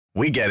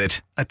We get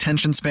it.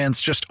 Attention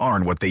spans just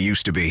aren't what they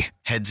used to be.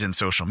 Heads in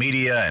social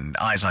media and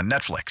eyes on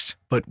Netflix.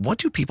 But what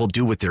do people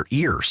do with their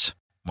ears?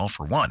 Well,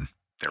 for one,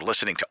 they're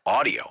listening to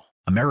audio.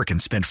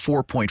 Americans spend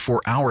 4.4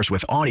 hours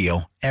with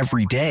audio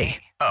every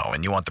day. Oh,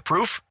 and you want the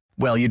proof?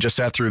 Well, you just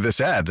sat through this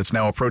ad that's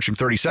now approaching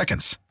 30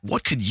 seconds.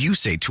 What could you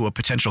say to a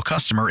potential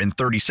customer in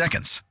 30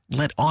 seconds?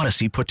 Let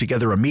Odyssey put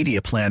together a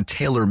media plan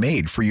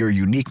tailor-made for your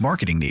unique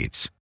marketing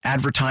needs.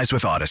 Advertise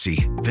with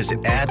Odyssey.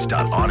 Visit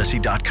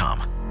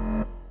ads.odyssey.com.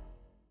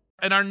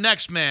 And our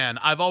next man,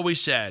 I've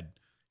always said,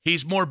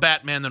 he's more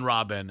Batman than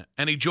Robin.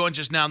 And he joins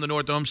us now in the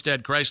North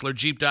Olmsted Chrysler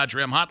Jeep Dodge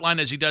Ram hotline,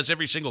 as he does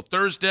every single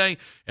Thursday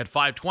at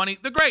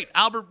 5:20. The great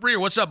Albert Breer.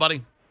 What's up,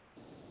 buddy?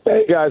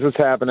 Hey, guys. What's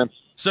happening?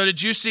 So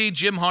did you see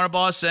Jim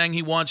Harbaugh saying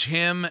he wants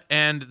him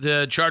and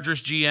the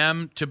Chargers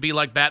GM to be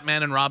like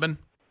Batman and Robin?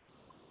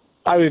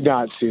 I did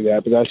not see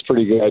that, but that's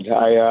pretty good.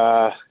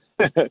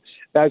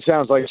 That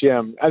sounds like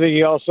Jim. I think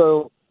he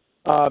also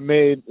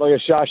made like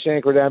a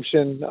Shawshank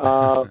Redemption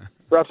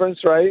reference,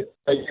 right?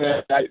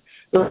 There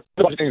were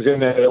things in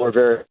there that were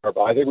very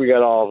Harbaugh. I think we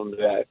got all of them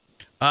today.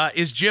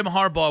 Is Jim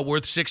Harbaugh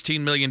worth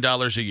 $16 million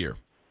a year?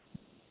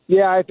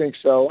 Yeah, I think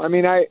so. I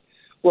mean, I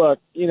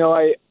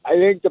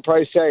think the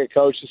price tag of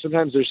coaches,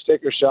 sometimes they're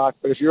sticker shock,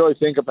 but if you really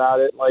think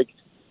about it, like,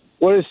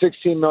 what does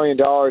 $16 million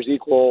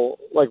equal,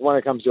 like, when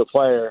it comes to a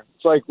player?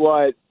 It's like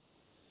what,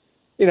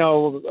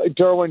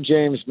 Derwin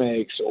James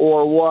makes,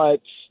 or what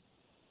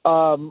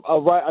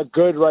a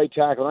good right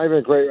tackle, not even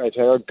a great right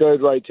tackle, a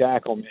good right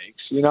tackle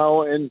makes,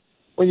 and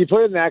when you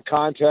put it in that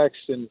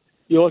context and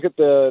you look at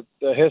the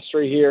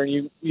history here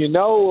and you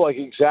know like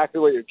exactly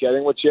what you're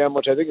getting with Jim,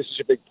 which I think is such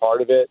a big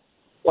part of it.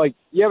 Like,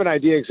 you have an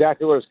idea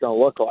exactly what it's going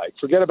to look like.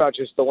 Forget about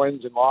just the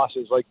wins and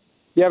losses. Like,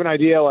 you have an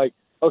idea like,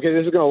 okay,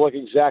 this is going to look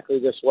exactly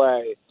this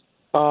way.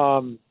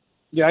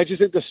 I just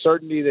think the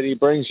certainty that he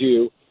brings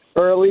you,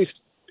 or at least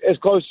as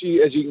close to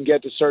you as you can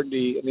get to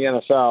certainty in the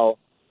NFL,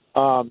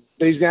 that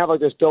he's going to have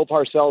like this Bill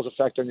Parcells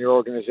effect on your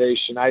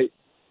organization.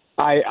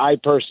 I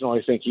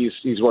personally think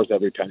he's worth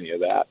every penny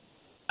of that.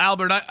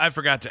 Albert, I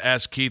forgot to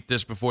ask Keith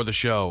this before the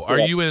show. Are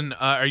you in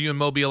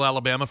Mobile,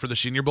 Alabama for the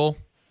Senior Bowl?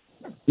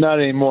 Not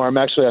anymore. I'm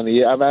actually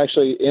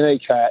in a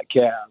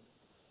cab,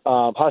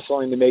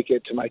 hustling to make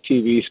it to my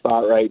TV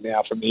spot right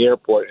now from the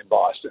airport in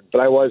Boston.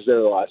 But I was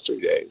there the last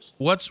 3 days.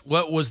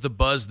 What was the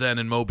buzz then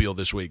in Mobile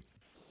this week?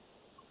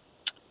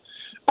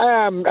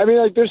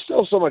 There's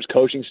still so much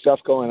coaching stuff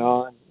going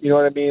on. You know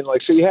what I mean?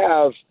 Like, so you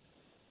have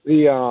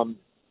the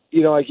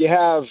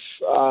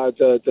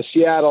the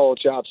Seattle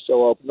job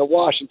still open, the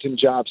Washington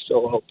job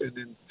still open,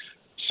 and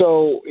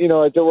so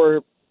there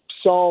were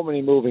so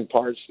many moving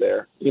parts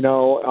there.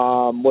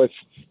 With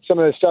some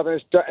of the stuff,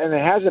 and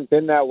it hasn't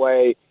been that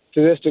way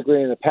to this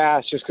degree in the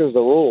past, just because of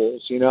the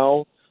rules.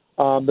 The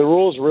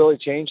rules really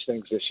changed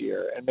things this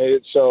year and made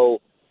it so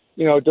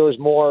there was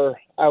more.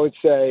 I would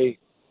say.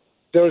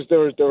 There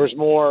was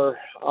more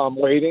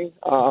waiting.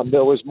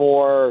 There was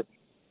more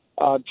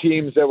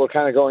teams that were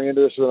kind of going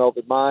into this with an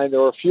open mind. There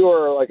were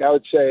fewer,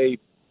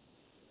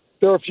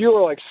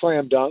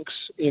 slam dunks,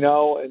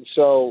 and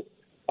so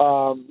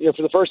for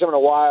the first time in a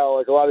while,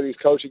 like, a lot of these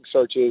coaching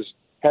searches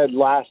had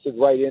lasted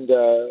right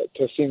into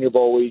Senior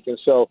Bowl week, and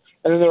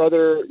then there are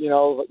other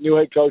new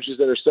head coaches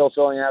that are still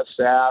filling out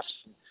staffs.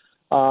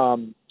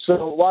 So a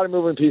lot of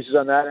moving pieces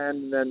on that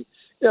end, and then.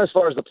 As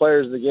far as the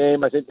players in the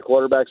game, I think the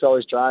quarterbacks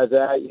always drive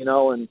that, and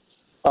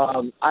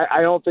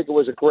I don't think it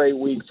was a great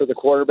week for the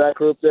quarterback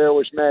group there,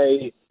 which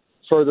may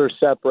further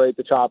separate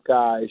the top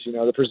guys,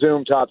 the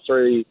presumed top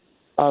three,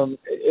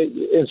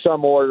 in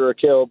some order: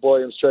 Caleb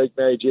Williams, Drake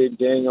May, Jaden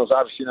Daniels.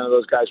 Obviously, none of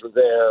those guys were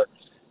there.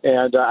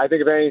 And I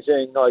think, if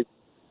anything, like,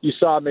 you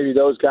saw maybe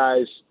those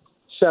guys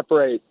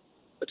separate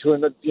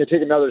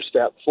take another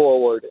step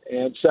forward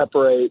and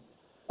separate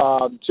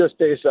just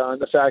based on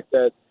the fact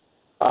that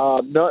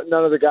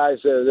none of the guys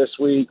there this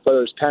week,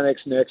 whether it's Penix,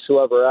 Nix,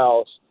 whoever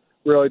else,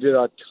 really did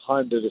a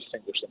ton to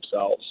distinguish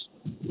themselves.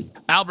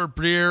 Albert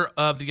Breer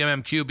of the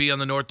MMQB on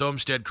the North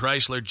Olmsted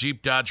Chrysler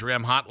Jeep Dodge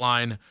Ram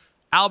hotline.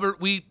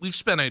 Albert, we've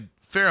spent a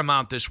fair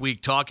amount this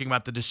week talking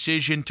about the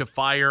decision to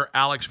fire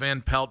Alex Van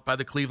Pelt by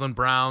the Cleveland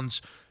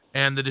Browns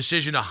and the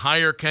decision to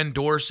hire Ken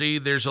Dorsey.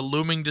 There's a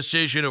looming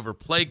decision over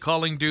play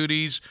calling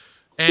duties.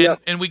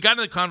 And we got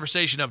into the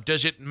conversation of,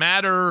 does it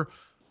matter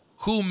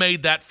who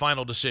made that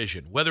final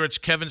decision, whether it's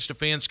Kevin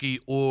Stefanski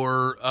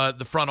or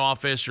the front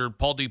office or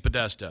Paul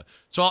DePodesta?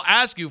 So I'll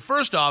ask you,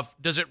 first off,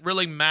 does it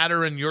really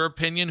matter, in your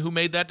opinion, who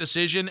made that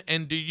decision?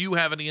 And do you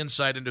have any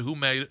insight into who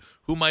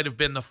might have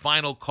been the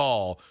final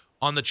call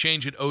on the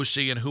change at OC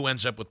and who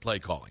ends up with play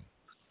calling?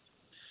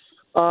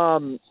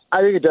 I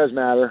think it does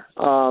matter,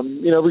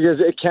 because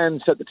it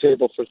can set the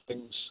table for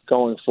things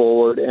going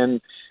forward.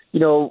 And,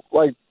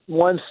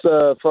 once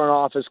the front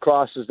office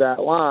crosses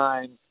that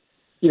line,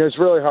 it's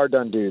really hard to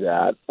undo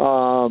that.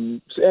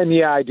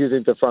 I do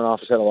think the front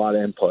office had a lot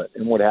of input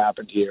in what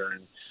happened here.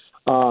 And,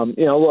 I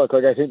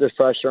think there's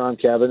pressure on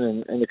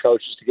Kevin and the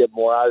coaches to get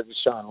more out of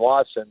Deshaun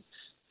Watson.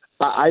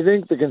 I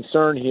think the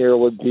concern here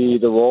would be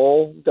the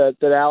role that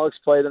Alex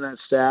played in that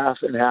staff,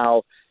 and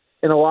how,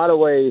 in a lot of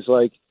ways,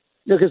 like,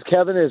 because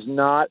Kevin is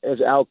not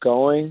as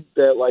outgoing,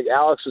 that like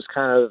Alex was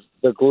kind of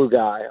the glue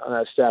guy on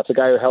that staff, the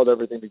guy who held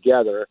everything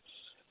together.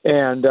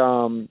 And,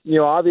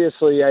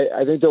 obviously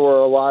I think there were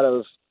a lot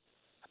of,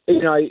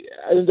 I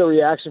think the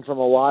reaction from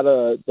a lot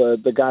of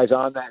the guys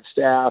on that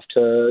staff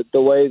to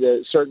the way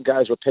that certain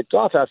guys were picked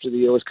off after the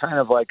year was kind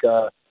of like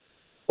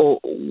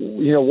what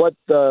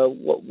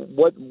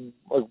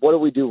do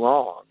we do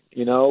wrong?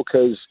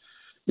 Because,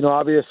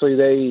 obviously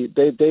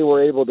they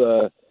were able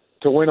to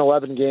win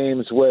 11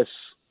 games with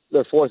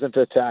their fourth and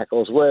fifth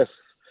tackles, with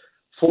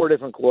four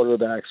different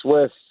quarterbacks,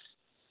 with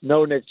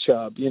no Nick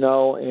Chubb,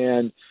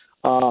 and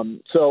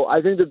so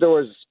I think that there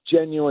was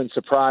genuine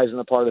surprise on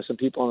the part of some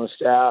people on the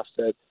staff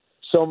that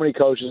so many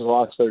coaches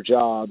lost their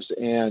jobs,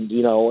 and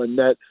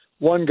that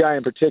one guy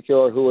in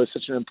particular who was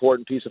such an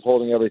important piece of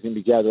holding everything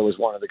together was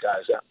one of the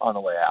guys on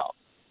the way out.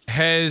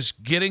 Has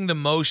getting the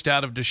most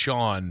out of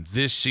Deshaun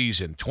this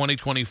season,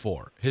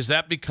 2024, has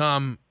that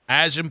become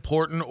as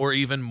important or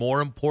even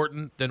more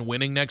important than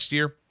winning next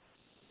year?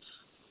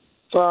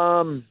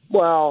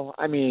 Well,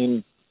 I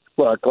mean,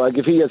 look, like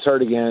if he gets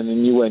hurt again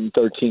and you win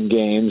 13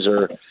 games,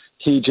 or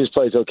he just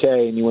plays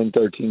okay and you win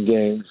 13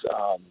 games,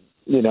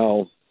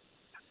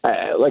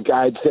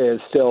 I'd say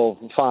it's still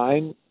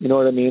fine. You know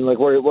what I mean? Like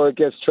where it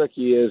gets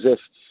tricky is if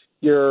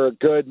you're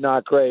good,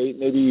 not great,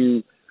 maybe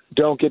you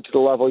don't get to the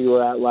level you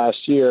were at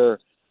last year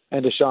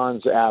and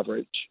Deshaun's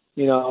average.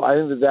 I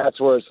think that's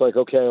where it's like,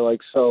 okay,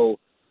 like, so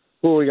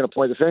who are we going to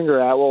point the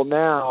finger at? Well,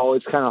 now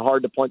it's kind of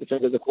hard to point the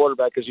finger at the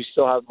quarterback because you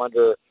still have him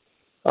under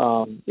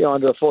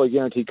a fully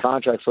guaranteed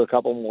contract for a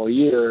couple more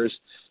years.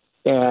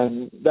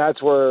 And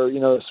that's where,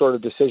 the sort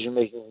of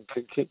decision-making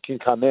can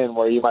come in,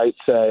 where you might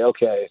say,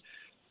 okay,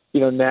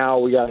 now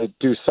we got to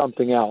do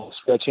something else.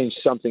 We got to change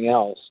something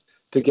else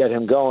to get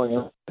him going.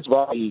 And that's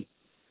why he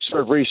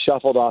sort of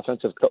reshuffled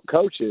offensive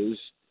coaches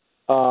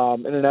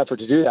in an effort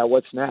to do that.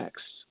 What's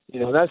next?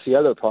 That's the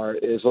other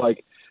part is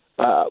like,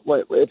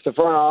 if the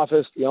front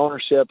office, the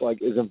ownership,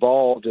 like is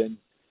involved in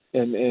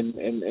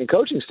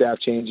coaching staff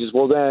changes,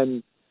 well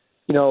then,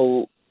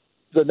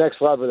 the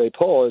next lever they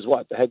pull is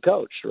what? The head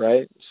coach,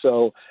 right?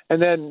 So, and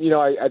then,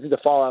 I think the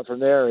fallout from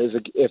there is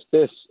if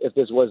this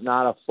was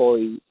not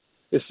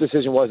this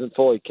decision wasn't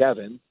fully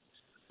Kevin,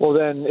 well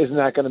then isn't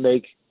that going to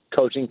make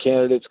coaching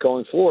candidates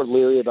going forward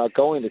leery about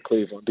going to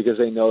Cleveland because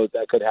they know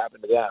that could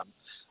happen to them?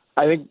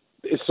 I think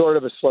it's sort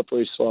of a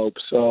slippery slope.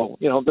 So,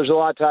 there's a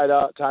lot tied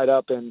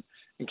up in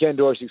Ken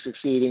Dorsey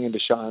succeeding and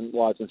Deshaun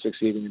Watson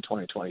succeeding in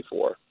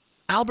 2024.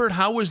 Albert,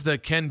 how was the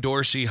Ken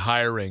Dorsey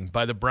hiring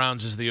by the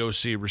Browns as the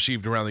OC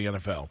received around the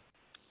NFL?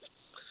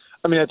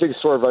 I mean, I think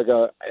it's sort of like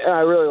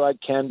I really like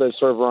Ken, but it's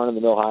sort of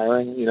run-of-the-mill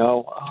hiring,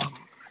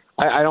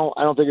 I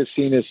don't think it's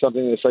seen as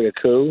something that's like a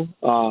coup.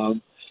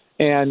 I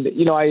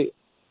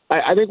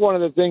think one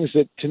of the things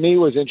that to me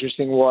was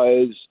interesting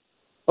was,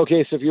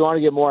 okay, so if you want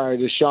to get more out of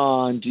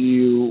Deshaun, do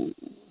you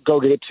go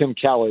get Tim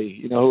Kelly,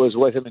 who was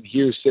with him in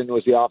Houston,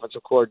 was the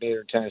offensive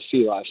coordinator in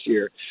Tennessee last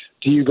year?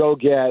 Do you go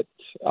get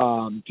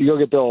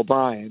Bill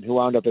O'Brien, who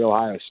wound up at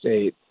Ohio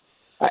State?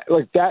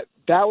 That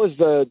was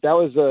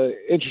the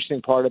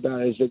interesting part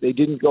about it, is that they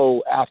didn't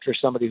go after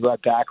somebody who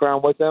had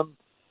background with them.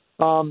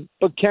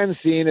 But Ken's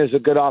seen as a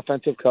good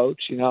offensive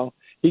coach. He can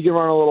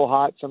run a little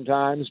hot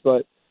sometimes,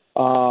 but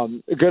a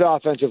good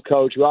offensive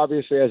coach who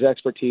obviously has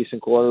expertise in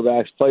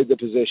quarterbacks, played the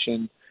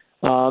position,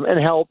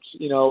 and helped,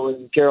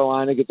 in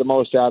Carolina get the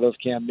most out of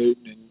Cam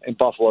Newton and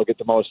Buffalo get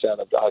the most out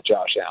of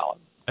Josh Allen.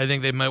 I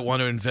think they might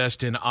want to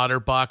invest in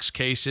OtterBox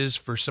cases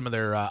for some of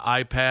their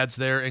iPads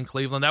there in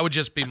Cleveland. That would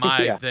just be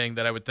my thing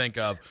that I would think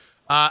of.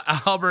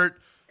 Albert.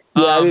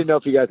 Yeah, I didn't know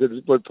if you guys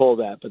would pull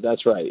that, but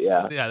that's right.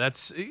 Yeah. Yeah,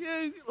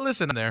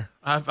 listen there.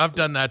 I've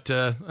done that.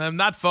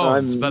 Not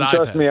phones, but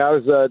trust iPads.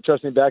 Me,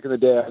 trust me. Back in the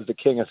day, I was the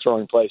king of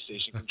throwing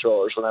PlayStation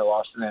controllers when I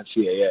lost an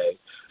NCAA.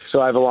 So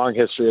I have a long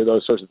history of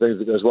those sorts of things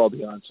that goes well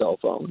beyond cell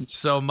phones.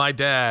 So my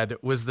dad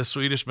was the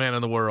sweetest man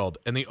in the world,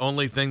 and the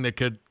only thing that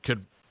could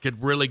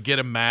really get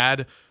him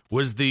mad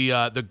was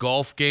the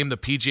golf game, the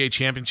PGA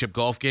Championship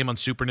golf game on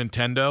Super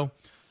Nintendo.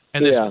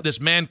 And this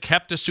man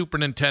kept a Super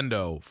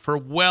Nintendo for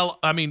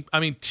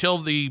till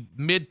the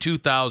mid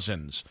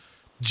 2000s,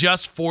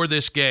 just for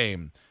this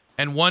game.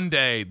 And one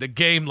day the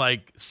game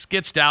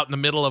skitzed out in the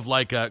middle of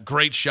a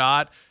great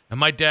shot, and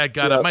my dad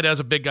got up. My dad's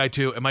a big guy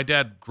too, and my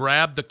dad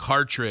grabbed the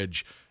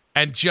cartridge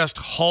and just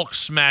Hulk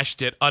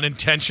smashed it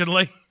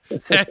unintentionally.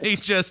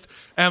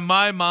 And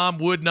my mom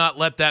would not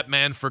let that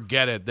man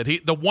forget it.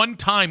 The one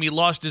time he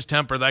lost his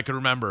temper that I could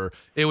remember,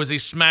 it was he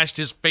smashed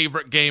his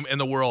favorite game in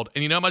the world.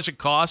 And you know how much it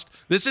cost?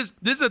 This is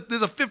a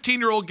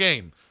 15-year-old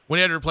game when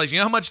he had to replace. You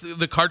know how much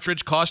the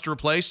cartridge cost to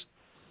replace?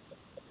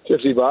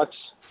 $50.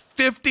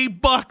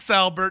 $50,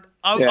 Albert,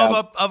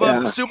 of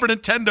a Super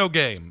Nintendo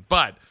game.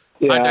 But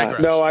I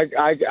digress. No, I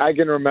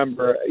can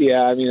remember.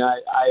 Yeah, I mean,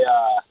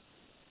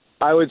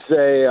 I would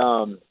say.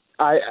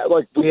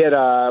 We had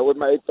with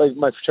my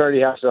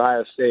fraternity house at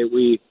Ohio State.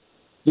 The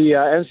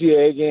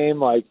NCAA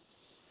game,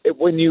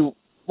 when you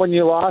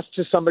lost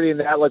to somebody in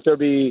that, there'd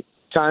be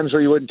times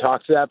where you wouldn't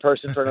talk to that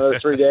person for another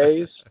 3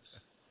 days,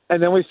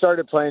 And then we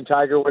started playing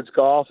Tiger Woods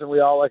golf, and we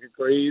all like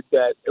agreed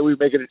that we'd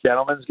make it a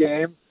gentleman's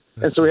game.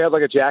 And so we had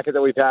like a jacket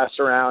that we passed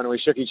around, and we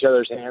shook each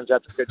other's hands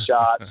after good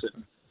shots.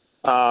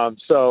 And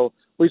so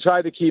we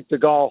tried to keep the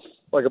golf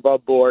like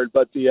above board,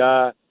 but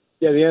the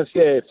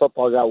NCAA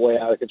football got way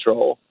out of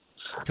control.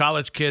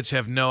 College kids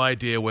have no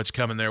idea what's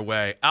coming their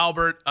way.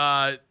 Albert,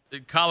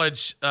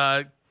 college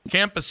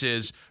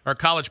campuses or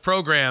college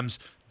programs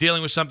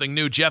dealing with something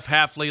new. Jeff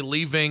Hafley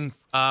leaving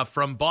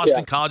from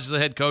Boston College as the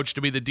head coach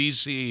to be the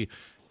DC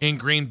in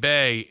Green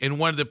Bay. And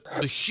one of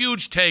the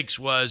huge takes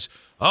was,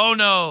 oh,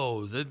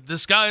 no, the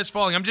sky is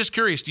falling. I'm just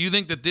curious, do you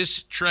think that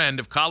this trend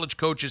of college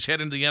coaches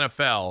heading to the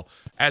NFL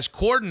as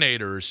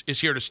coordinators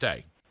is here to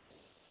stay?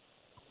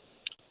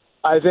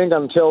 I think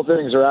until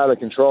things are under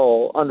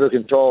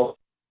control,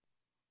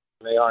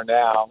 they are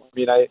now. I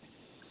mean, I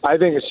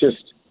think it's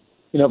just,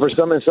 for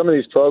some of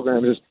these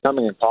programs, it's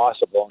becoming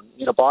impossible.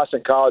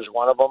 Boston College is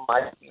one of them.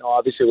 I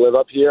obviously live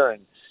up here,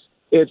 and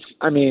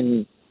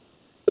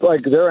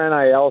like their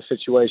NIL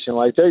situation,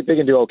 like they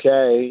can do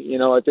okay.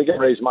 Like they can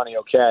raise money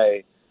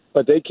okay,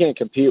 but they can't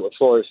compete with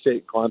Florida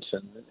State and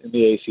Clemson in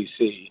the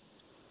ACC.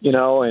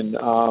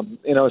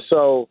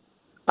 So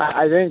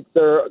I think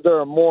there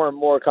are more and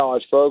more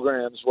college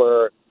programs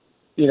where,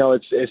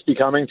 it's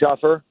becoming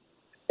tougher.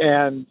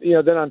 And,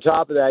 then on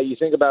top of that, you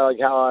think about like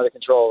how out of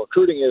control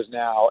recruiting is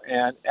now,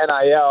 and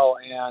NIL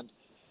and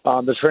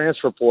the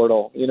transfer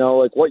portal,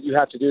 like what you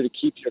have to do to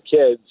keep your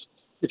kids.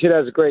 Your kid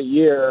has a great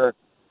year,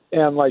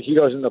 and like he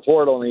goes in the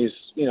portal and he's,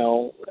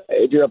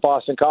 if you're at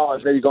Boston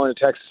College, maybe going to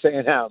Texas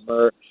A&M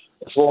or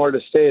Florida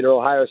State or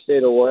Ohio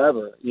State or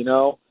wherever,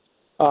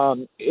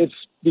 it's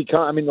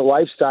become, the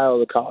lifestyle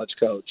of the college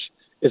coach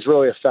is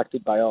really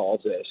affected by all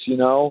of this,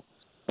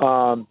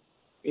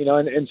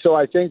 and so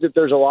I think that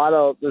there's a lot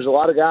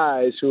of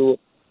guys who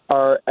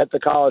are at the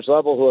college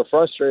level who are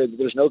frustrated that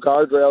there's no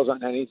guardrails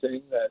on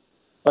anything, that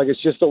like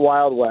it's just the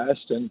Wild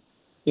West, and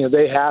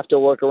they have to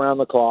work around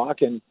the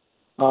clock, and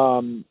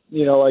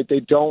like they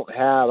don't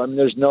have,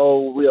 there's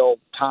no real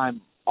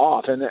time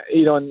off, and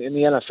in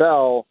the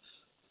NFL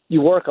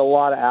you work a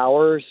lot of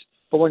hours,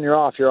 but when you're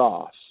off,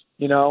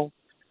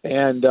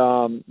 and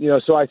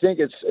so I think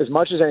it's as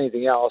much as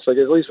anything else, like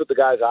at least with the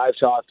guys I've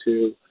talked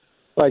to,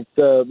 like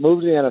the move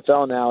to the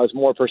NFL now is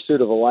more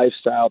pursuit of a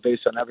lifestyle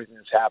based on everything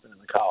that's happened in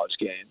the college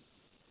game.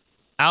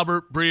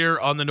 Albert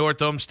Breer on the North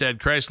Olmsted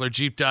Chrysler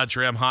Jeep Dodge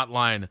Ram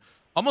hotline.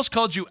 Almost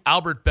called you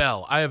Albert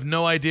Bell. I have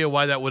no idea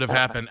why that would have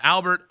happened.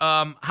 Albert,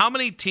 how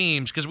many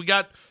teams, because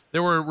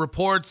there were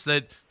reports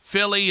that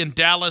Philly and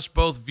Dallas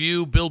both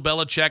view Bill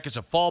Belichick as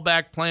a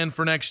fallback plan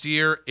for next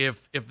year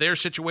if their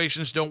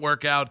situations don't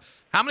work out.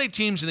 How many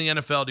teams in the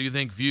NFL do you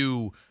think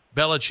view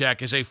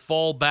Belichick as a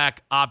fallback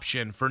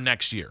option for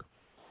next year?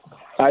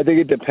 I think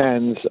it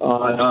depends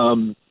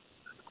on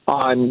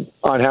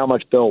how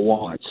much Bill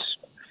wants.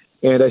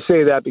 And I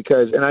say that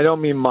because, and I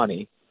don't mean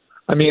money.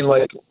 I mean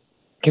like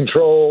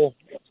control,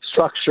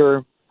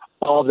 structure,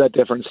 all of that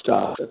different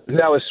stuff. And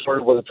that was sort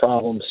of what the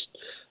problems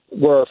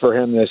were for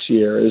him this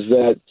year, is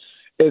that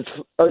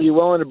are you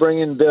willing to bring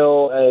in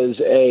Bill as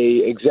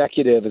a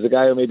executive, as a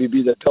guy who maybe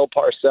be the Bill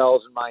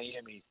Parcells in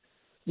Miami?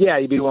 Yeah,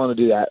 you'd be willing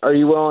to do that. Are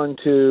you willing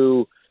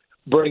to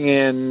bring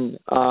in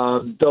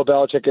Bill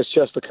Belichick as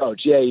just the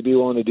coach? Yeah, you'd be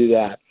willing to do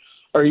that.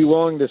 Are you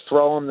willing to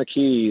throw him the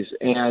keys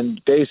and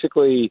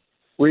basically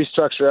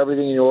restructure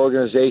everything in your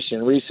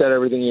organization, reset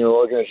everything in your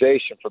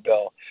organization for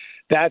Bill?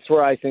 That's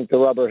where I think the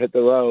rubber hit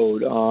the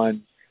road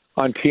on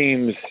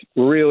teams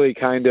really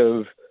kind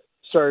of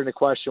starting to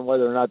question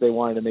whether or not they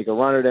wanted to make a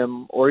run at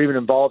him or even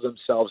involve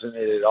themselves in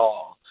it at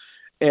all.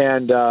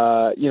 And,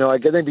 I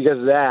think because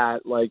of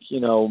that,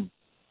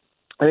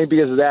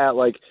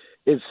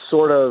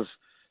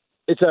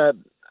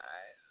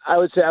 I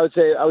would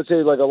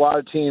say like a lot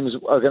of teams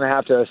are going to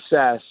have to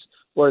assess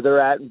where they're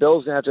at, and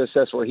Bill's going to have to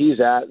assess where he's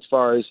at as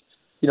far as,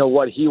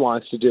 what he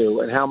wants to do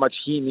and how much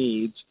he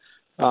needs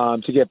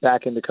to get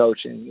back into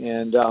coaching.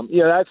 And,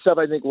 that stuff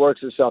I think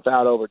works itself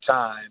out over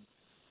time.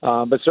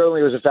 But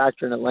certainly it was a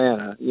factor in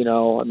Atlanta.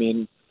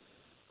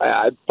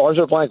 Barnes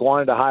Blank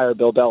wanted to hire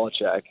Bill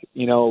Belichick.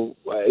 There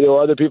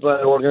were other people in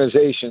the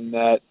organization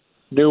that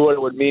knew what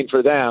it would mean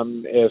for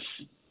them if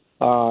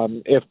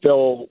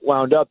Bill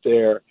wound up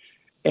there.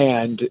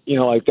 And,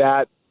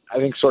 that, I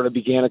think, sort of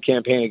began a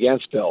campaign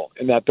against Bill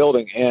in that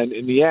building. And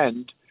in the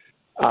end,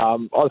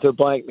 Arthur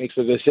Blank makes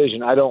the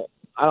decision. I don't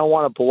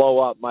want to blow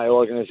up my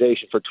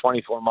organization for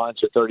 24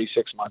 months or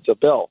 36 months of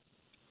Bill.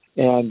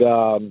 And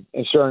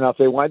sure enough,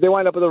 they wind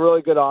up with a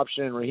really good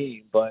option in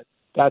Raheem, but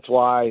that's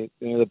why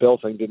the Bill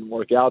thing didn't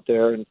work out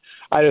there. And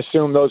I'd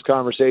assume those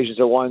conversations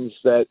are ones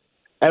that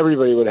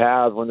everybody would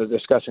have when they're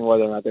discussing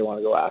whether or not they want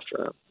to go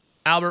after him.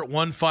 Albert,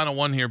 one final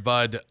one here,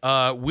 bud.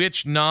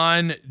 Which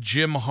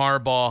non-Jim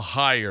Harbaugh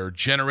hire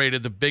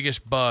generated the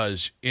biggest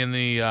buzz in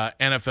the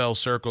NFL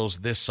circles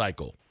this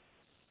cycle?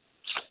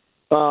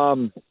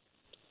 It's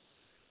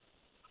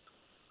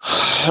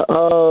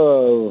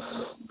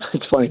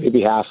funny,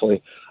 maybe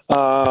Hafley.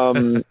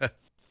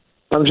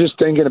 I'm just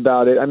thinking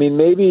about it. I mean,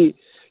 maybe,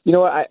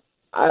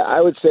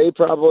 I would say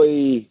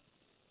probably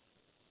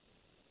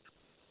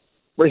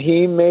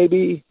Raheem,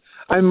 maybe.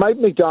 Mike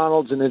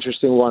McDonald's an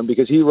interesting one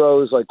because he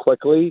rose like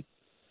quickly,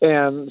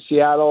 and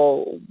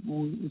Seattle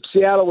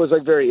was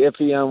like very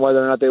iffy on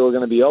whether or not they were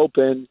going to be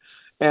open,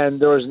 and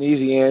there was an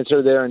easy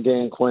answer there in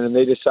Dan Quinn, and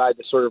they decided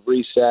to sort of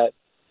reset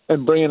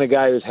and bring in a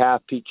guy who's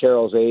half Pete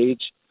Carroll's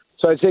age.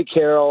 So I'd say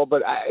Carroll,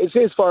 but I'd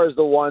say as far as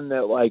the one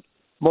that like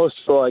most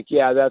feel like,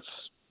 yeah,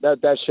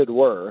 that should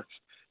work,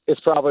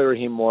 it's probably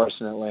Raheem Morris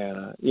in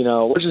Atlanta,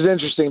 which is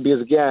interesting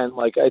because, again,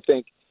 like I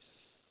think,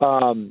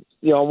 on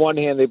one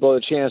hand, they blow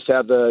the chance to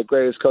have the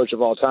greatest coach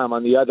of all time.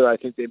 On the other, I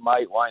think they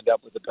might wind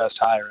up with the best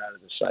hire out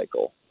of the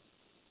cycle.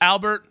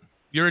 Albert,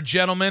 you're a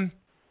gentleman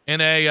in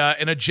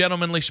a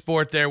gentlemanly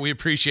sport there. We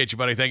appreciate you,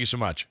 buddy. Thank you so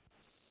much.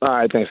 All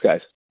right. Thanks,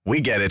 guys.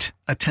 We get it.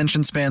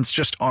 Attention spans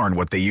just aren't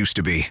what they used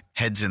to be.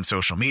 Heads in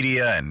social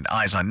media and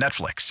eyes on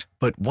Netflix.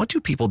 But what do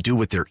people do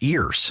with their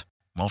ears?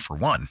 Well, for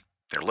one,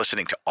 they're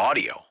listening to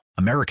audio.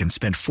 Americans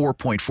spend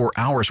 4.4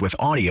 hours with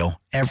audio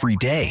every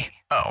day.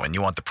 Oh, and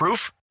you want the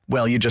proof?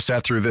 Well, you just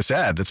sat through this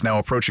ad that's now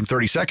approaching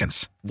 30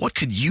 seconds. What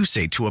could you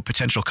say to a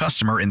potential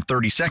customer in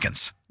 30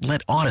 seconds?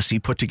 Let Odyssey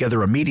put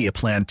together a media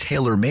plan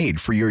tailor-made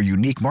for your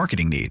unique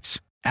marketing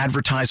needs.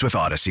 Advertise with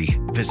Odyssey.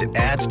 Visit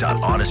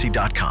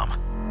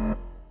ads.odyssey.com.